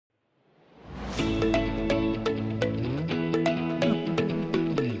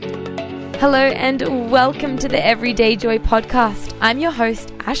Hello and welcome to the Everyday Joy podcast. I'm your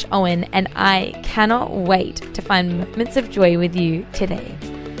host, Ash Owen, and I cannot wait to find moments of joy with you today.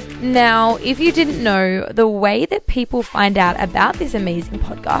 Now, if you didn't know, the way that people find out about this amazing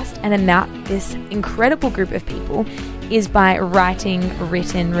podcast and about this incredible group of people is by writing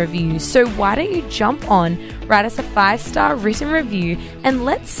written reviews. So why don't you jump on, write us a 5-star written review and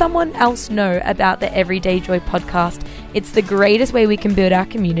let someone else know about the Everyday Joy podcast. It's the greatest way we can build our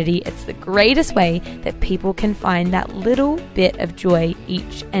community. It's the greatest way that people can find that little bit of joy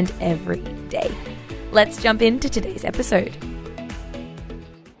each and every day. Let's jump into today's episode.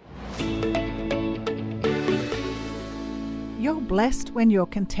 You're blessed when you're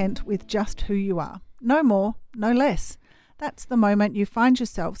content with just who you are. No more, no less. That's the moment you find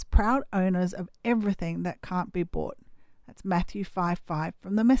yourselves proud owners of everything that can't be bought. That's Matthew 5:5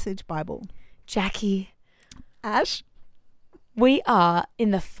 from the Message Bible. Jackie. Ash. We are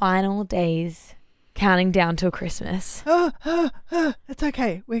in the final days counting down till Christmas. It's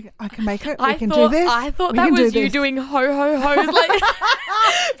okay. I can make it. We can do this. I thought that was you doing ho-ho-hos. Like,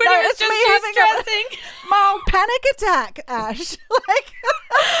 but no, it was just too stressing. Mild panic attack, Ash. Like,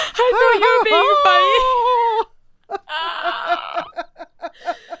 I thought you were being funny.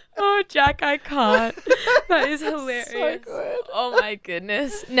 Oh, Jack, I can't. That is hilarious. So good. Oh, my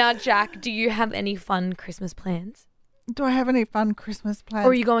goodness. Now, Jack, do you have any fun Christmas plans? Do I have any fun Christmas plans? Or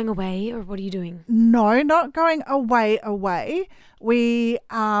are you going away, or what are you doing? No, not going away. We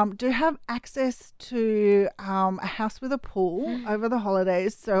do have access to a house with a pool over the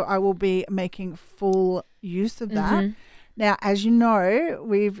holidays, so I will be making full use of that. Mm-hmm. Now, as you know,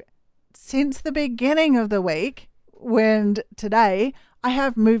 since the beginning of the week, today, I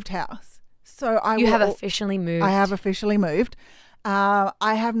have moved house. So You have officially moved. I have officially moved. I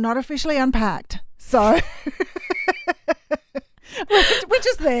have not officially unpacked. So we're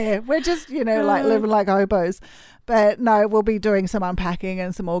just there. We're just, like living like hobos. But no, we'll be doing some unpacking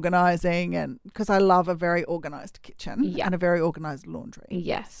and some organising, and because I love a very organised kitchen and a very organised laundry.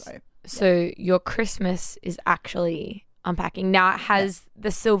 Yes. So your Christmas is actually unpacking. Now, has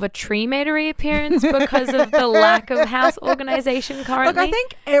the silver tree made a reappearance because of the lack of house organisation currently? Look, I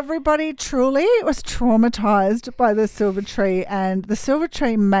think everybody truly was traumatised by the silver tree, and the silver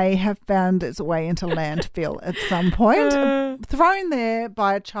tree may have found its way into landfill at some point, thrown there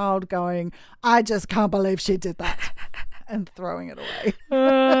by a child going, I just can't believe she did that, and throwing it away.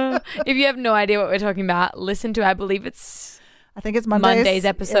 If you have no idea what we're talking about, listen to, I think it's Monday's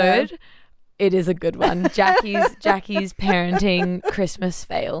episode. Yeah. It is a good one. Jackie's parenting Christmas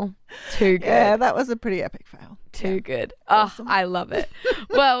fail. Too good. Yeah, that was a pretty epic fail. Too good. Awesome. Oh, I love it.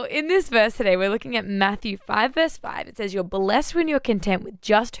 Well, in this verse today, we're looking at Matthew 5, verse 5. It says, you're blessed when you're content with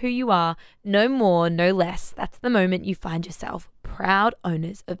just who you are, no more, no less. That's the moment you find yourself proud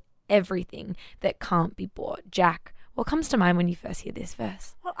owners of everything that can't be bought. Jack, what comes to mind when you first hear this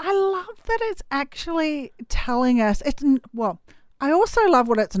verse? Well, I love that it's actually telling us, I also love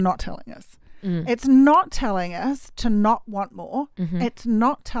what it's not telling us. It's not telling us to not want more. Mm-hmm. It's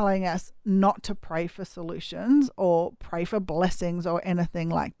not telling us not to pray for solutions or pray for blessings or anything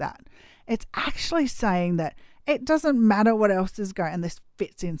like that. It's actually saying that it doesn't matter what else is going, and this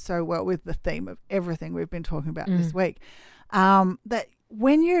fits in so well with the theme of everything we've been talking about this week, that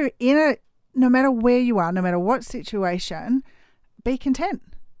when you're no matter where you are, no matter what situation, be content.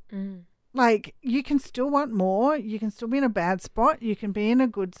 Like, you can still want more, you can still be in a bad spot, you can be in a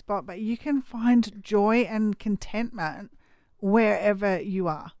good spot, but you can find joy and contentment wherever you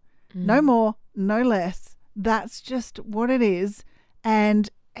are. No more, no less. That's just what it is. And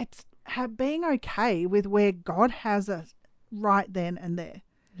it's being okay with where God has us right then and there.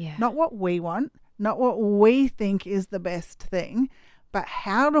 Yeah. Not what we want, not what we think is the best thing, but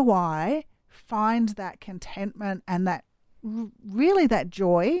how do I find that contentment and that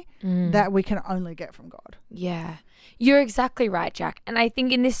joy that we can only get from God. Yeah, you're exactly right, Jack. And I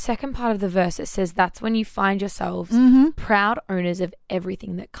think in this second part of the verse, it says that's when you find yourselves proud owners of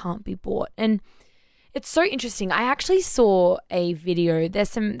everything that can't be bought. And it's so interesting. I actually saw a video.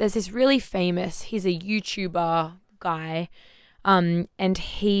 There's this really famous, he's a YouTuber guy, and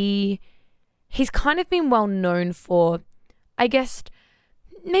he's kind of been well known for, I guess,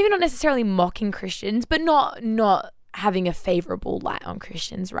 maybe not necessarily mocking Christians, but not having a favorable light on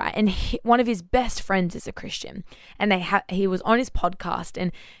Christians, right? And one of his best friends is a Christian, and he was on his podcast,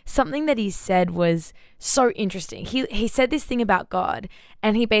 and something that he said was so interesting. He said this thing about God,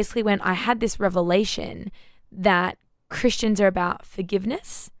 and he basically went, I had this revelation that Christians are about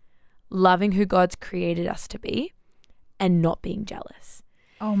forgiveness, loving who God's created us to be, and not being jealous.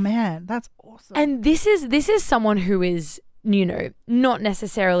 Oh man, that's awesome. And this is someone who is, not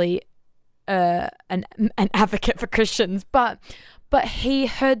necessarily an advocate for Christians, but he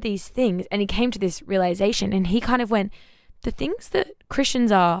heard these things and he came to this realization, and he kind of went, the things that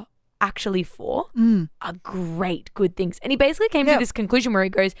Christians are actually for are great, good things. And he basically came to this conclusion where he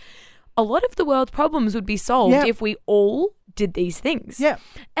goes, a lot of the world's problems would be solved if we all did these things. Yeah.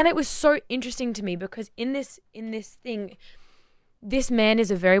 And it was so interesting to me because in this thing, this man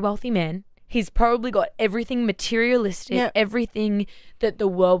is a very wealthy man. He's probably got everything materialistic, everything that the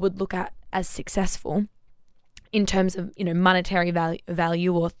world would look at as successful in terms of, monetary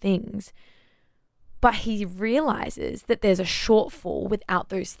value or things. But he realizes that there's a shortfall without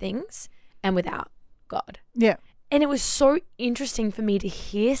those things and without God. Yeah. And it was so interesting for me to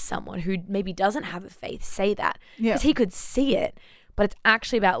hear someone who maybe doesn't have a faith say that, because he could see it, but it's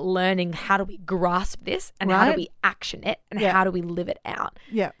actually about learning how do we grasp this and how do we action it and how do we live it out.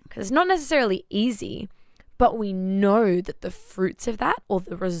 Yeah. Because it's not necessarily easy, but we know that the fruits of that or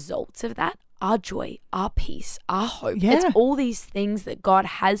the results of that are joy, our peace, our hope. Yeah. It's all these things that God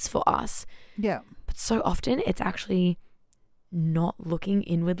has for us. Yeah. But so often it's actually not looking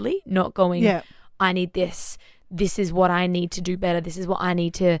inwardly, not going, I need this. This is what I need to do better. This is what I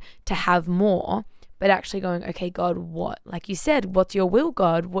need to have more. But actually going, okay, God, what? Like you said, what's your will,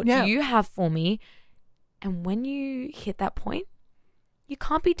 God? What do you have for me? And when you hit that point, you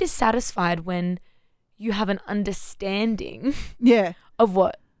can't be dissatisfied when you have an understanding of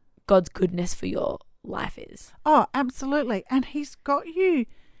what God's goodness for your life is. Oh, absolutely. And he's got you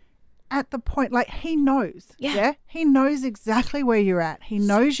at the point, like he knows. Yeah. He knows exactly where you're at. He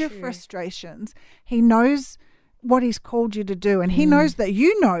knows your frustrations. He knows what he's called you to do. And he knows that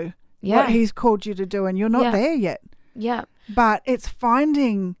you know what he's called you to do, and you're not there yet. Yeah. But it's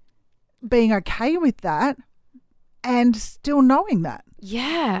being okay with that and still knowing that.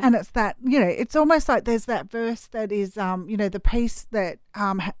 Yeah. And it's that, it's almost like there's that verse that is, the peace that,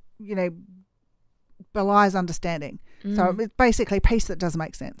 belies understanding. So it's basically peace that doesn't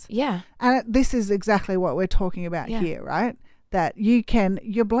make sense. Yeah. And this is exactly what we're talking about here, right? That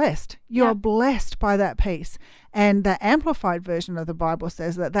you're blessed. You're blessed by that peace. And the amplified version of the Bible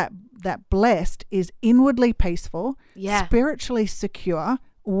says that blessed is inwardly peaceful, spiritually secure,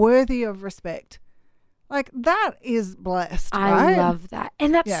 worthy of respect. Like that is blessed, right? I love that.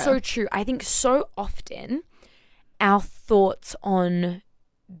 And that's so true. I think so often our thoughts on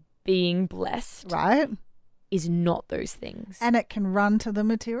being blessed is not those things. And it can run to the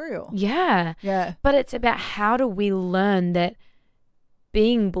material. Yeah. Yeah. But it's about how do we learn that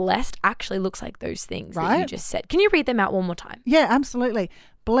being blessed actually looks like those things that you just said. Can you read them out one more time? Yeah, absolutely.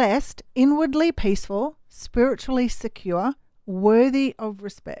 Blessed, inwardly peaceful, spiritually secure, worthy of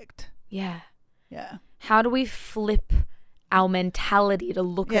respect. Yeah. Yeah. How do we flip our mentality to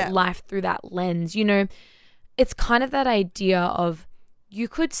look at life through that lens? It's kind of that idea of you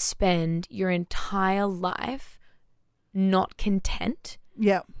could spend your entire life not content.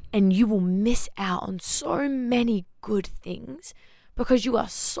 Yeah. And you will miss out on so many good things because you are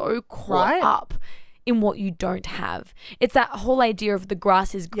so caught up in what you don't have. It's that whole idea of the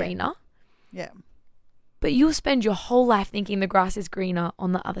grass is greener. Yeah. But you'll spend your whole life thinking the grass is greener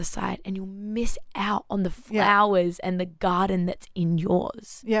on the other side, and you'll miss out on the flowers and the garden that's in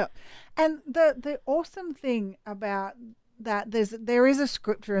yours. Yeah. And the awesome thing about that there is a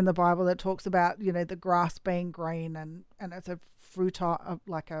scripture in the Bible that talks about, the grass being green and it's a fruitful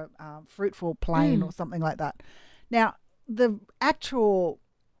plain or something like that. Now, the actual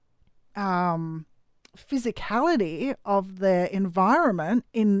physicality of the environment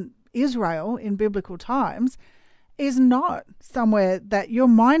in Israel in biblical times is not somewhere that your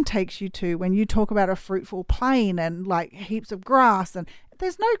mind takes you to when you talk about a fruitful plain and like heaps of grass. And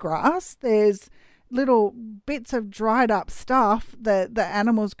there's no grass. There's little bits of dried up stuff that the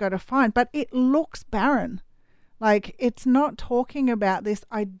animals go to find, but it looks barren. Like it's not talking about this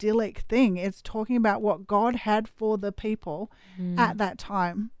idyllic thing. It's talking about what God had for the people at that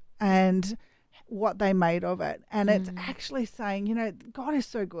time and what they made of it. And it's actually saying, God is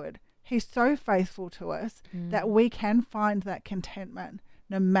so good. He's so faithful to us that we can find that contentment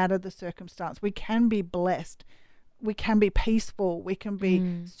no matter the circumstance. We can be blessed. We can be peaceful. We can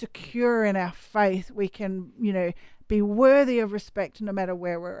be secure in our faith. We can, be worthy of respect no matter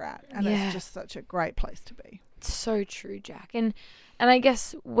where we're at. And it's just such a great place to be. It's so true, Jac. And I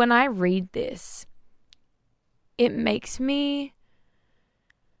guess when I read this, it makes me,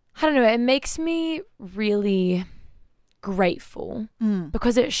 it makes me really grateful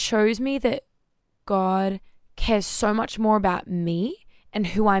because it shows me that God cares so much more about me and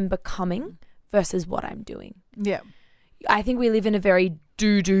who I'm becoming versus what I'm doing. Yeah. I think we live in a very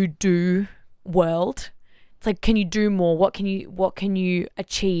do world, It's like, can you do more? What can you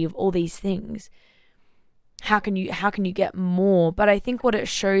achieve? All these things. How can you get more? But I think what it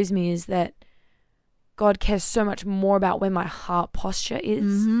shows me is that God cares so much more about where my heart posture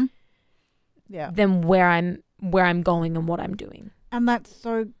is than where I'm going and what I'm doing. And that's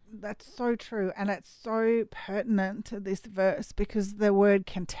so true, and it's so pertinent to this verse, because the word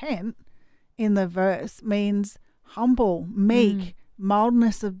content in the verse means humble, meek,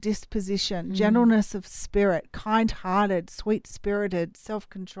 mildness of disposition, gentleness of spirit, kind-hearted, sweet-spirited,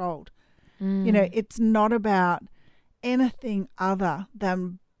 self-controlled. You know, it's not about anything other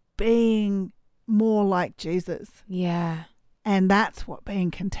than being more like Jesus. Yeah. And that's what being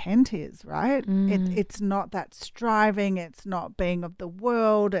content is, right? It's not that striving. It's not being of the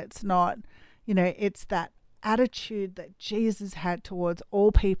world. It's not, you know, it's that attitude that Jesus had towards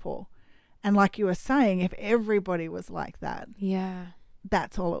all people. And like you were saying, if everybody was like that,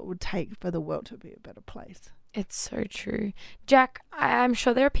 that's all it would take for the world to be a better place. It's so true. Jac, I'm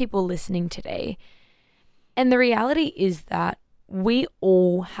sure there are people listening today, and the reality is that we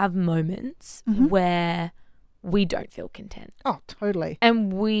all have moments where we don't feel content. Oh, totally.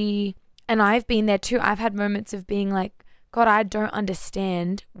 And I've been there too. I've had moments of being like, God, I don't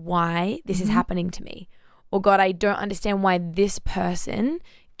understand why this is happening to me. Or God, I don't understand why this person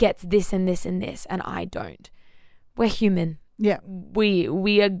gets this and this and this and I don't. We're human. Yeah.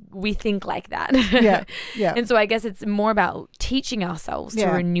 We think like that. Yeah. And so I guess it's more about teaching ourselves to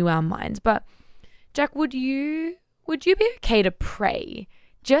renew our minds. But Jac, would you be okay to pray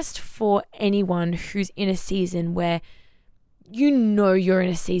just for anyone who's in a season where you're in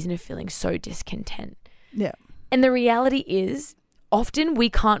a season of feeling so discontent? Yeah. And the reality is often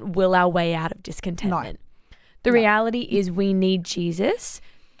we can't will our way out of discontentment. The reality is we need Jesus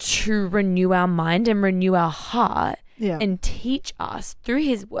to renew our mind and renew our heart and teach us through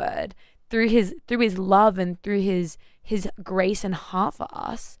his word, through his love and through his grace and heart for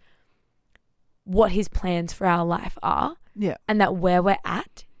us, what his plans for our life are. Yeah. And that where we're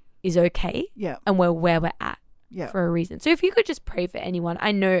at is okay. Yeah. And where we're at for a reason. So if you could just pray for anyone,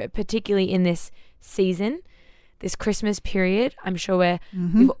 I know particularly in this season, this Christmas period, I'm sure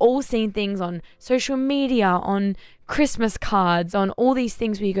we've all seen things on social media, on Christmas cards, on all these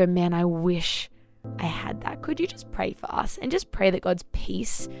things where you go, man, I wish I had that. Could you just pray for us and just pray that God's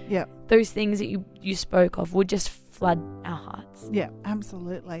peace, those things that you spoke of, would just flood our hearts? Yeah,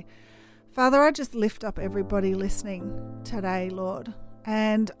 absolutely. Father, I just lift up everybody listening today, Lord.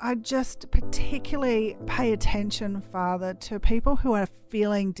 And I just particularly pay attention, Father, to people who are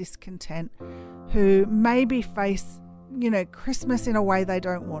feeling discontent, who maybe face, Christmas in a way they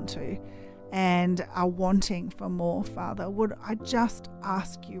don't want to and are wanting for more, Father. Would I just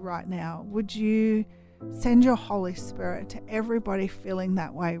ask you right now, would you send your Holy Spirit to everybody feeling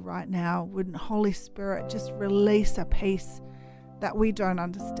that way right now? Would Holy Spirit just release a peace that we don't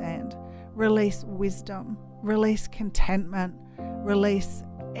understand? Release wisdom, release contentment, release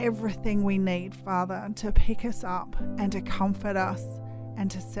everything we need, Father, to pick us up and to comfort us and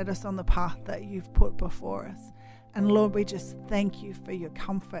to set us on the path that you've put before us. And Lord, we just thank you for your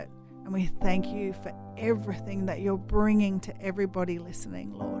comfort, and we thank you for everything that you're bringing to everybody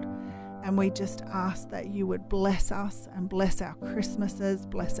listening, Lord. And we just ask that you would bless us and bless our Christmases,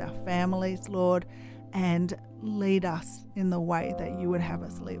 bless our families, Lord, and lead us in the way that you would have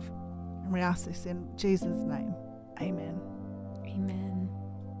us live. And we ask this in Jesus' name. Amen. Amen.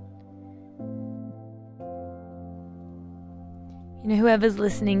 Whoever's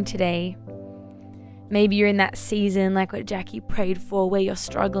listening today, maybe you're in that season like what Jackie prayed for, where you're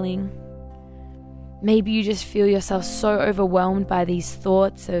struggling. Maybe you just feel yourself so overwhelmed by these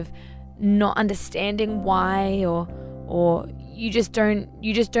thoughts of not understanding why, or you just don't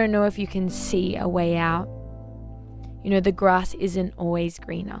know if you can see a way out. The grass isn't always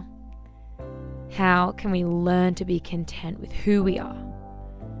greener. How can we learn to be content with who we are?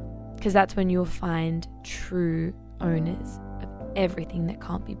 Because that's when you'll find true owners of everything that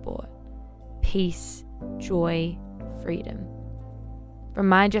can't be bought. Peace, joy, freedom.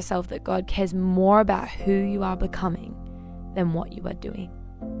 Remind yourself that God cares more about who you are becoming than what you are doing.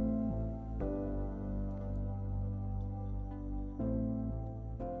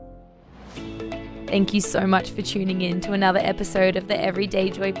 Thank you so much for tuning in to another episode of the Everyday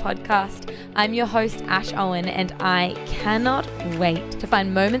Joy podcast. I'm your host, Ash Owen, and I cannot wait to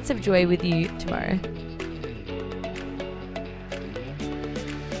find moments of joy with you tomorrow.